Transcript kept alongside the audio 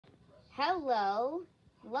Hello,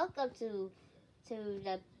 welcome to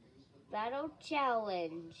the Battle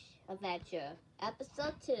Challenge Adventure,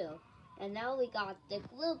 Episode 2. And now we got the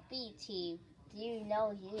Group B team. Do you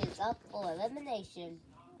know he is up for elimination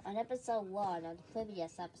on Episode 1 on the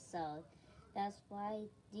previous episode? That's why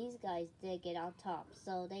these guys did get on top,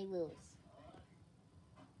 so they lose.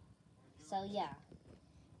 So yeah,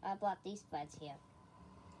 I brought these friends here.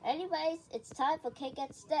 Anyways, it's time for Cake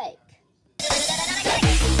at Steak.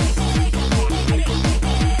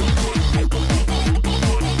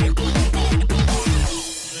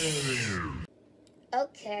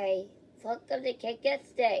 Okay, welcome to Cake at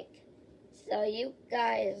Steak. So you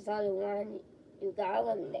guys are the one you got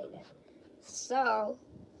eliminated. So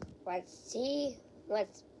let's see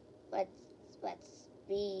what's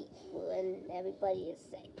be when everybody is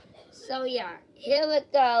safe. So yeah, here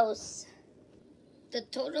it goes. The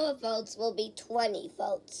total of votes will be 20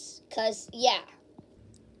 votes. Cause yeah.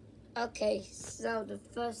 Okay, so the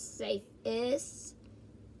first safe is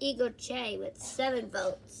Igor Che with 7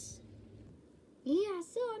 votes. Yeah,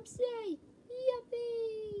 so I'm safe.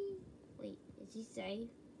 Yuppie. Wait, is he safe?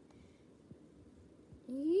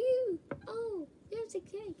 Oh, there's a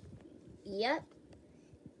cake. Yep.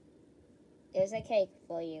 There's a cake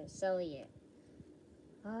for you. So yeah.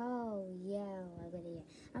 Oh yeah,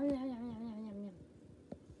 I'm gonna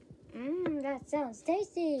that sounds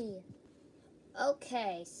tasty.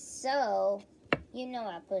 Okay, so you know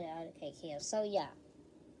I put out a cake here. So yeah.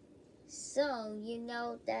 So you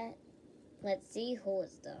know that. Let's see who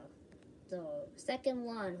is the second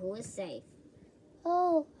one who is safe.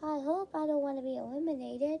 Oh, I hope I don't want to be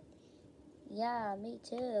eliminated. Yeah, me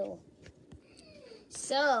too.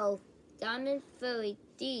 So, Diamond Furry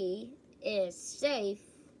D is safe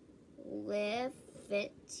with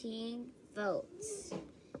 15 votes.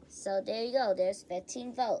 So there you go, there's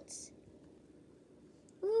 15 votes.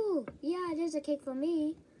 Ooh, yeah, there's a cake for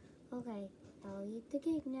me. Okay, I'll eat the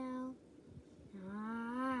cake now.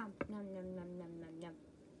 Nom, nom, nom, nom, nom,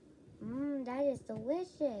 nom. That is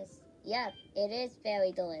delicious. Yep, it is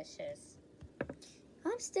very delicious.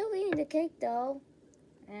 I'm still eating the cake though.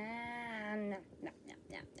 Nom, nom, nom,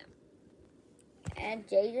 nom, nom. And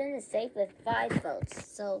Jaden is safe with 5 votes,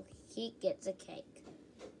 so he gets a cake.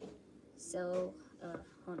 So,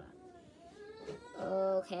 hold on.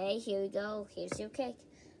 Okay, here we go. Here's your cake.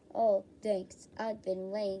 Oh, thanks. I've been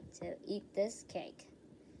waiting to eat this cake.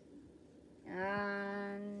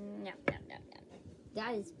 Nom, nom, nom, nom.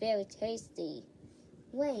 That is very tasty.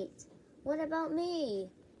 Wait, what about me?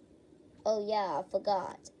 Oh yeah, I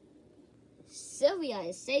forgot. Sylvia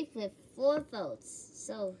is safe with 4 votes,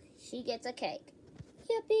 so she gets a cake.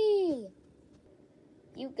 Yippee!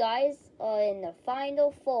 You guys are in the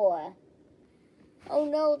final 4. Oh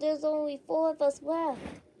no, there's only 4 of us left.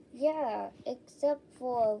 Yeah, except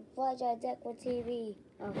for Roger Declan TV.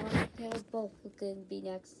 They're both going to be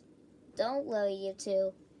next. Don't worry, you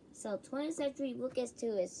two. So 20th Century Lucas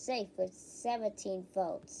 2 is safe with 17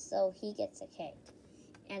 votes, so he gets a cake.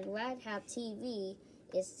 And Red Hat TV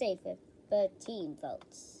is safe with 13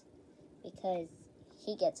 votes, because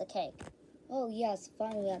he gets a cake. Oh yes,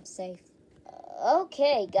 finally I'm safe.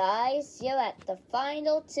 Okay guys, you're at the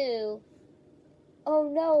final 2. Oh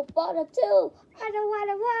no, bottom 2! I don't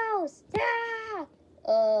want a rose! Ah!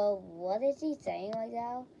 What is he saying right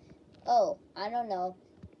now? Oh, I don't know.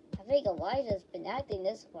 I think Elijah's been acting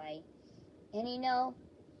this way. And you know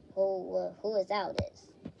who his out is.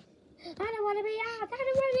 I don't want to be out! I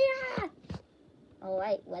don't want to be out!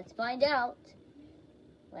 Alright, let's find out.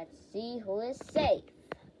 Let's see who is safe.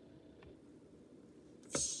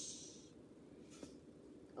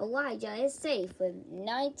 Elijah is safe with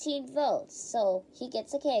 19 votes, so he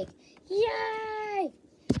gets a cake. Yay!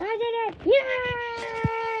 I did it!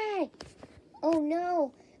 Yay! Oh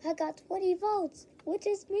no, I got 20 votes, which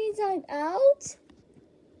just means I'm out?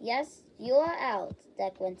 Yes, you are out,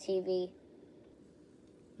 Declan TV.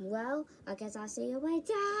 Well, I guess I'll see you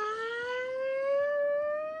later.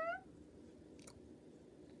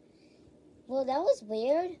 Well, that was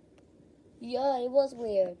weird. Yeah, it was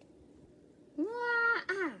weird.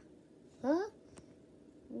 Huh?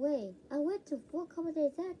 Wait, I went to Fort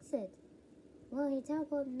Commoday's exit. Well, he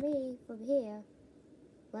teleported me from here.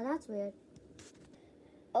 Well, that's weird.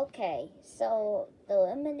 Okay, so the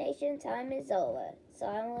elimination time is over. So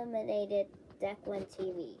I eliminated Declan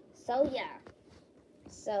TV. So yeah.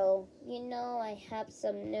 So, you know, I have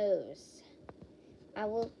some news.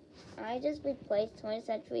 I just replaced 20th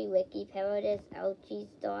Century Wiki Paradise LG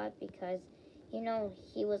Star because, you know,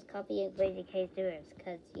 he was copying Crazy K Doers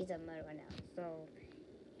because he's a murderer now. So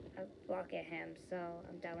I blocked him, so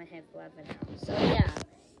I'm done with him forever now. So yeah.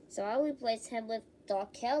 So I'll replace him with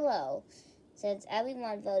Darkello, since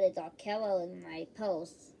everyone voted Darkello in my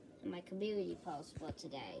post, in my community post for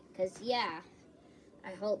today. Because, yeah,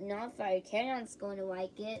 I hope Non-Fire Canyon's going to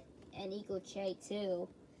like it, and Eagle Che, too.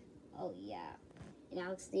 Oh, yeah. And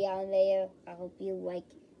Alex the Elevator, I hope you like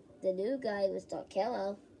the new guy with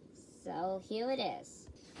Darkello. So, here it is.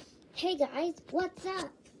 Hey, guys, what's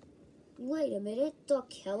up? Wait a minute,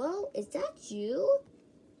 Darkello, is that you?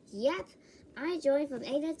 Yep, I join from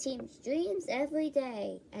Ada Team Streams every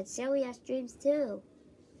day, and Sally has streams too.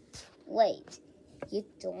 Wait, you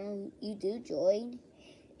do join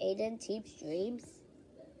Aiden Team Streams?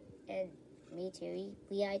 And me too.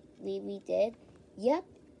 We did. Yep,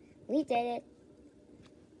 we did it.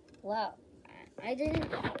 Well, I did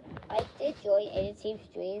join Aiden Team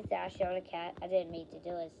Streams. Dash on a cat. I didn't mean to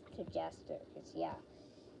do it to Jester, cause yeah.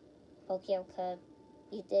 Pokemon Club,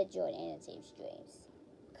 you did join Aiden Team Streams.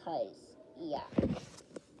 Cause, yeah.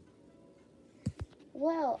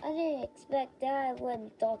 Well, I didn't expect that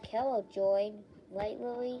when Darkello joined, right,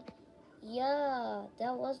 Lily? Yeah,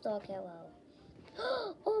 that was Darkello.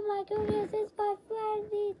 Oh my goodness, it's my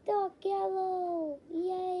friend, Darkello!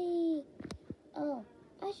 Yay! Oh,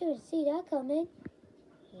 I should have seen that coming.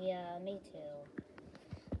 Yeah, me too.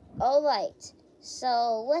 Alright,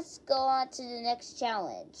 so let's go on to the next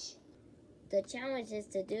challenge. The challenge is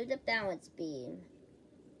to do the balance beam.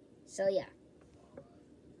 So, yeah.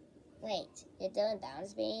 Wait, you're doing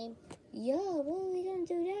balance beam? Yeah, why are we gonna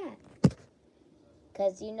do that?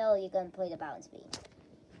 Because you know you're gonna play the balance beam.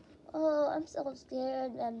 Oh, I'm so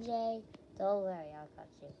scared, MJ. Don't worry, I'll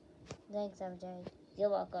catch you. Thanks, MJ. You're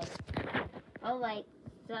welcome. Alright,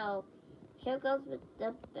 so here goes with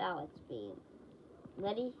the balance beam.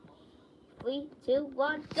 Ready? 3, 2,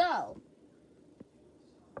 1, go!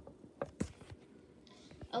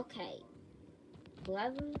 Okay.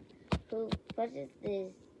 Whoever who pushes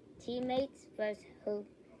his teammates first, who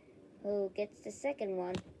gets the second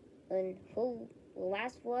one, and who the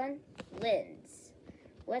last one wins.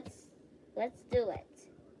 Let's do it.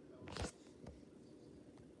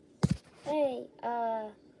 Hey,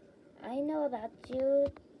 I know about you,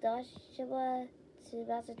 Joshua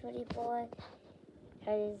 2024.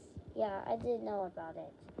 Cause yeah, I didn't know about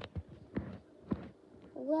it.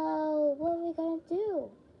 Well, what are we gonna do?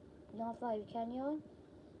 Non-Fire Canyon?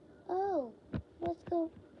 Oh, let's go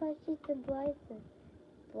purchase some prices.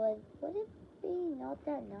 But would it be not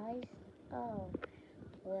that nice? Oh,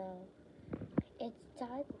 well, it's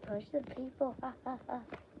time to push the people.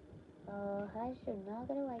 Oh, I should not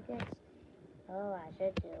gonna like it. Oh, I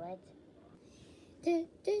should do it.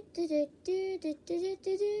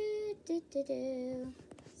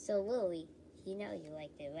 So, Lily, you know you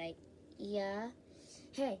liked it, right? Yeah.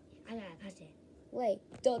 Hey, I gotta pass it. Wait,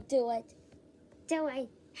 don't do it. Do it.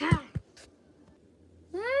 Ha!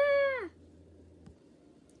 Ah!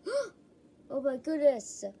 Oh my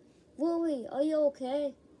goodness. Lily, are you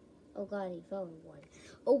okay? Oh God, he fell in one.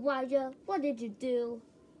 Oh, Roger, what did you do?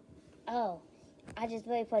 Oh, I just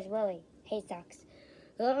really pushed Lily. Hey, sucks.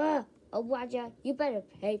 Oh, Roger, you better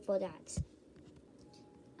pay for that.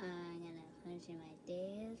 I'm gonna punch in my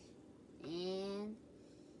desk. And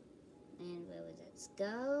where was it?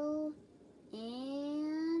 Go.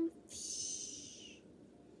 And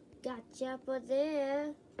gotcha for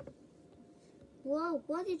there. Whoa,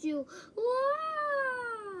 what did you?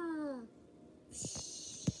 Whoa!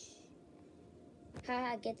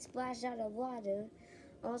 Haha, get splashed out of water.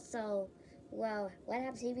 Also, well, What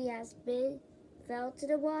Hap TV has been fell to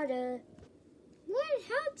the water. What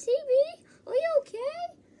Hap TV? Are you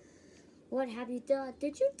okay? What have you done?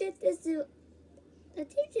 Did you do this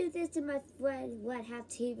to my friend What Hap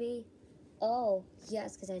TV? Oh,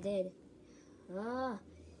 yes, because I did. Ah,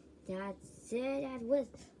 that's it. That was.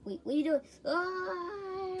 Wait, what are you doing?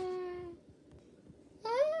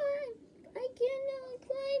 I cannot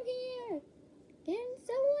climb here. Can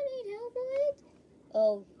someone need help with it?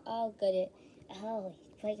 Oh, I'll get it. Oh,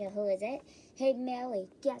 who is it? Hey, Melly,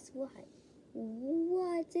 guess what?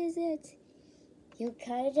 What is it? You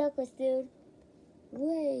kind of joke with, dude.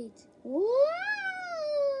 Wait.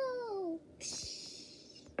 Whoa!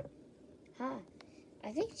 Huh.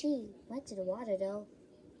 I think she went to the water, though.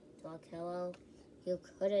 Hello. You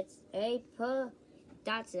couldn't say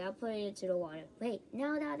That's it. I'll put it into the water. Wait.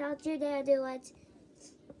 No, don't you dare do it.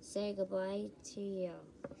 Say goodbye to you.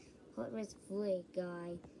 What was free,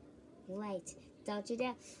 guy? Wait. Don't you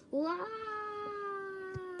dare. Wow!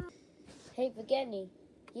 Hey, Spaghetti.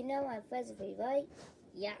 You know my friends with me, right?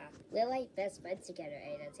 Yeah. We're like best friends together,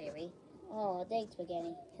 Ada TV. Oh, thanks,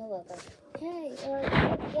 Spaghetti. You're welcome. Hey,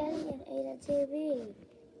 Spaghetti and Ada TV.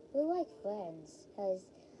 We're like friends, because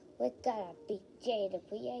we gotta beat Jay the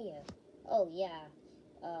Creator. Oh, yeah.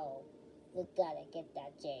 We gotta get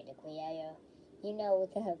that Jay the Creator. You know we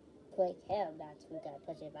gotta break him, that's we gotta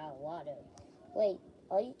push him out of water. Wait,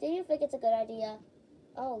 do you think it's a good idea?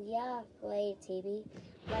 Oh yeah, great TV.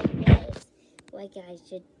 Like I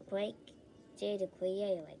should break Jay the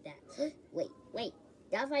Creator like that. Wait,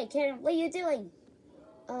 that's right, Karen, what are you doing?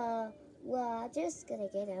 Well, I'm just gonna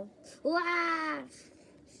get him. Wow!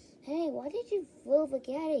 Hey, why did you throw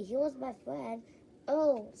Spaghetti? He was my friend.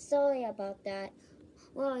 Oh, sorry about that.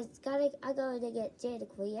 Well, I gotta get Jay the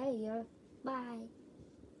Creator. Bye.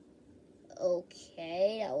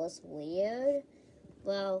 Okay, that was weird.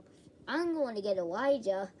 Well, I'm going to get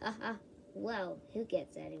Elijah. Haha. Well, who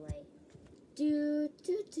gets anyway? Do.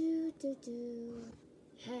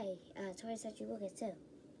 Hey, 20th Century Lucas too.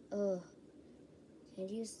 Oh, and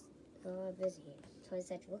you. Oh, I'm busy here. 20th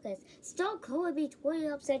Century Lucas. Stop calling me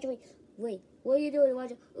 20th Century. Wait, what are you doing,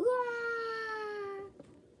 Elijah?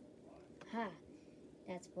 Ha.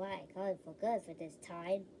 That's why I called for good for this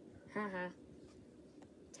time. Haha.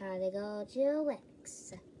 Time to go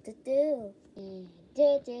chillax. Do. Wait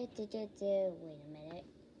a minute.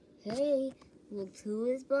 Hey, look who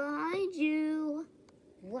is behind you.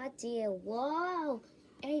 What dear? Whoa.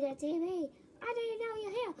 Hey, that's TV. I didn't know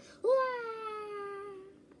you're here. Wow.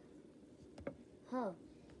 Huh.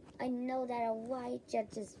 I know that a white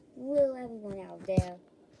judge just blew everyone out there.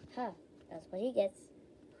 Huh. That's what he gets.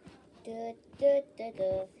 Hey,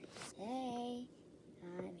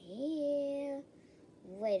 I'm here.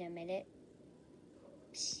 Wait a minute.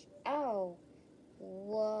 Psh, oh.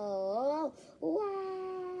 Whoa.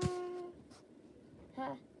 Wow.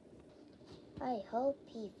 Huh. I hope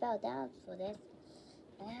he fell down for this.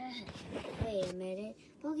 Wait a minute.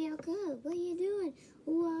 Pokey, good. What are you doing?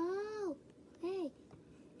 Whoa. Hey.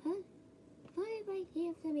 Huh? Put it right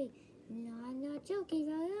here for me. No, I'm not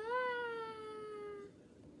joking.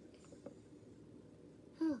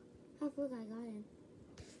 Oh, I forgot I got him.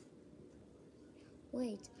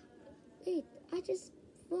 Wait, I just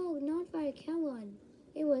not by Cameron.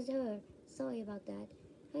 It was her. Sorry about that.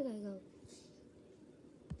 I gotta go.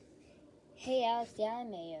 Hey, Alex, the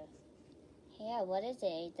animator. Yeah, what is it,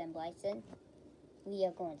 Ethan Blyson? We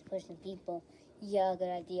are going to push some people. Yeah, good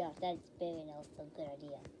idea. That's very nice, a good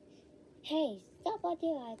idea. Hey, stop out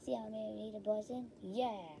there, Alex, the animator, Ethan Blyson.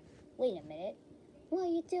 Yeah. Wait a minute. What are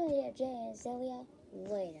you doing here, Jay and Celia?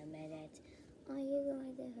 Wait a minute. Are you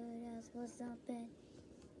going to hurt us for something?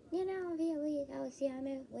 You know, here we Alex the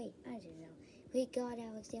Amail. Wait, I didn't know. We got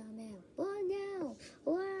Alex the Amail. Oh no!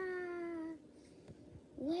 Wow!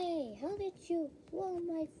 Wait, how did you blow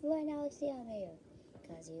my friend Alex the Amail?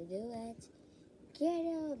 'Cause you do it. Get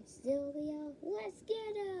him, Sylvia. Let's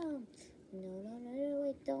get him. No,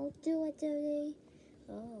 wait, don't do it, Dirty.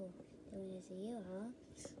 Oh, doing this to you, huh?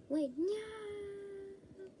 Wait, no!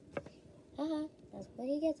 Haha, that's what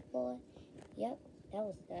he gets for. Yep, that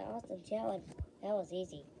was an awesome challenge. That was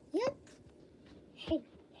easy. Yep. Hey,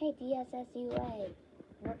 DSSUA.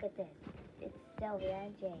 Look at this. It's Sylvia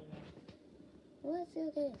and Jane. Let's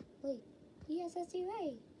look at it. Wait,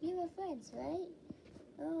 DSSUA. You were friends, right?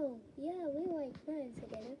 Oh, yeah, we were like friends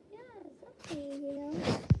together. Yeah, something, you know.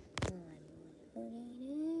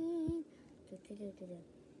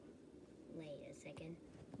 Wait a second.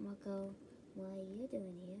 Marco, what are you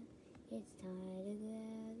doing here? It's time to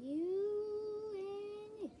grab you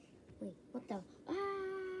and... Wait, what the...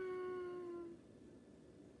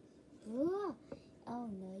 Whoa. Oh,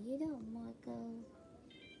 no, you don't, Marco.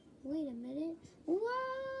 Wait a minute. Whoa!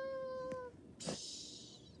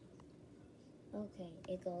 Okay,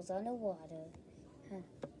 it goes on the water. Huh.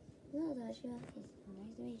 Hello, Tasha. It's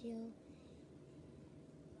nice to meet you.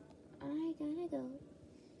 I gotta go.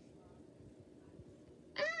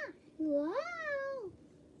 Ah! Wow!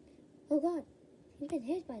 Oh, God. He's been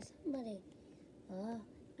hit by somebody. Oh,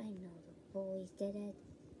 I know the boys did it.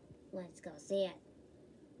 Let's go see it.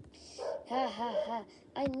 Ha.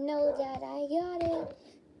 I know that I got it.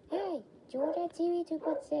 Hey, Georgia TV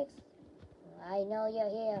 2.6. I know you're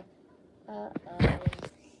here.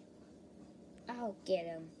 I'll get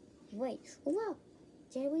him. Wait. Whoa.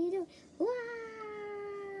 Jay, what are you doing? Wow.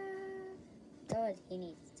 Good. He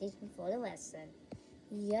needs to teach me for the lesson.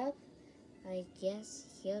 Yep. I guess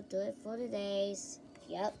he'll do it for the days.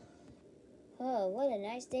 Yep. Oh, what a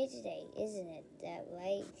nice day today, isn't it? That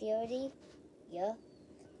right, Purity? Yeah.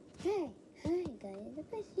 Hey, got in the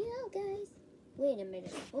bus. You know, guys. Wait a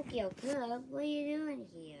minute. Okay, Club, what are you doing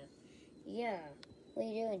here? Yeah, what are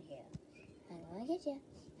you doing here? I'm gonna get you.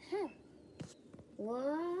 Huh.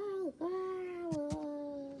 Whoa.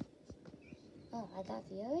 Oh, I got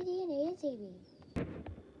Purity and ATV.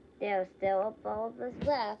 There's still a both of us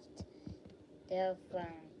left. They're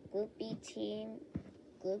from Group B Team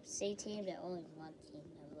Group C team, the only one team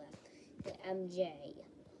left. The MJ.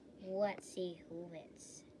 Let's see who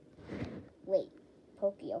wins. Wait,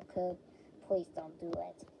 Pokeocode, please don't do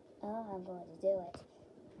it. Oh, I'm going to do it.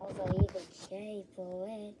 Also, you can shave for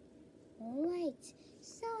it. Wait,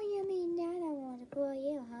 so you mean that I want to pull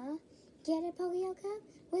you, huh? Get it, Pokeocode?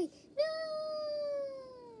 Wait, no!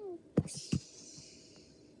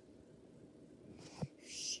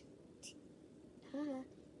 Haha,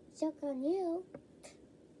 joke on you.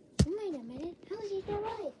 Wait a minute, how did you do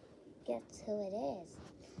it? Guess who it is?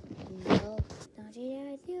 No, don't you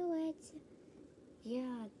dare do it.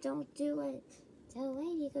 Yeah, don't do it. So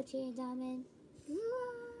wait, Nico-Chi and Diamond.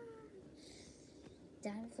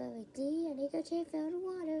 Diamond fell with D and Nico-Chi fell in the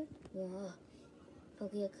water. Whoa.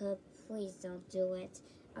 Pokeocode, please don't do it.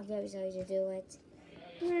 I'm very sorry to do it.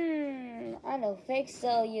 I don't think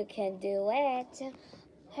so. You can do it.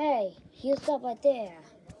 Hey, you stop right there.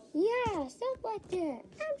 Yeah, stop right there.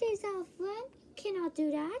 I'm just our friend. Cannot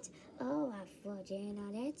do that. Oh, I thought you in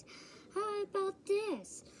on it. How about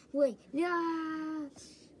this? Wait, yeah. Oh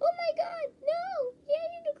my God, no!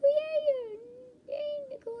 Yay, the creator! Yay,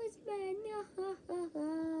 the coolest man! No!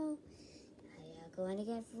 I am going to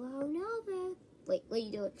get thrown over. Wait, what are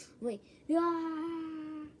you doing? Wait,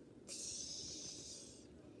 yeah! He's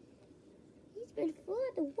been thrown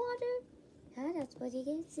in the water. Oh, that's what you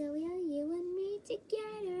get, Sylvia. You and me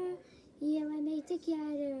together. You and me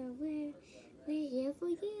together. We're here for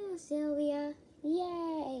you, Sylvia.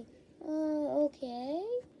 Yay! Okay.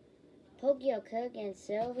 Pokeocode and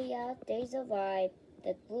Sylvia, they survived.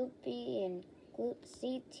 The Group B and Group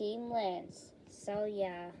C team wins. So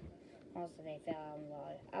yeah, also they fell in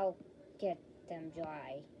water. I'll get them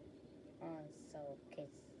dry.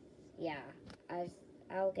 Yeah,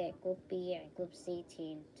 I'll get Group B and Group C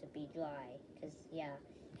team to be dry. Cause yeah,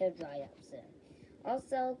 he'll dry up soon.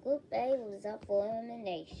 Also, Group A was up for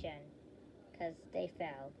elimination. Cause they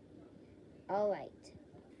fell. Alright.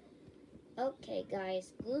 Okay,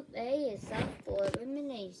 guys, Group A is up for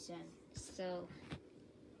elimination. So,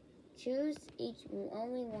 choose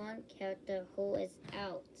only one character who is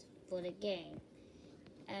out for the game.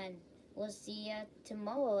 And we'll see you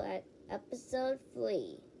tomorrow at episode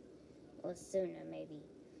 3. Or sooner, maybe.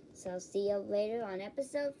 So, see you later on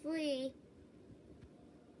episode 3.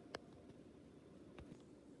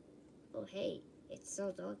 Oh, hey, it's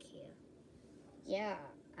so dark here. Yeah,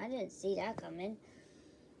 I didn't see that coming.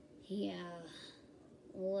 Yeah.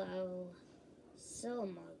 Well, so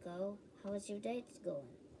Marco, how is your date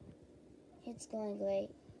going? It's going great.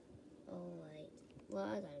 Alright. Well,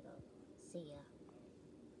 I gotta go. See ya.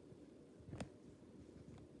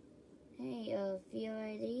 Hey, if you're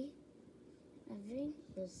ready, I think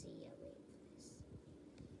we'll see ya later for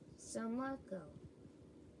this. So Marco,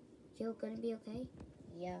 you gonna be okay?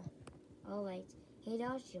 Yeah. Alright. Hey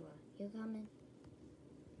Joshua, you coming?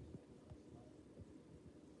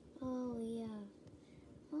 Oh yeah.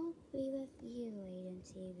 I'll be with you, Aiden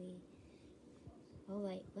TV.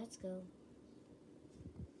 Alright, let's go.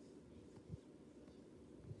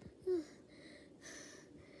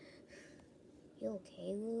 You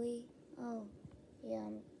okay, Louie? Oh, yeah,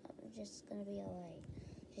 I'm just gonna be alright.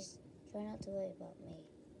 Just try not to worry about me.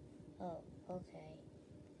 Oh, okay.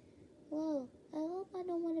 Well, I hope I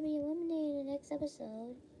don't want to be eliminated in the next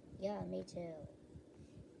episode. Yeah, me too.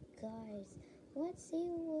 Guys, let's see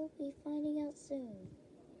what we'll be finding out soon.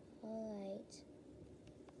 Alright.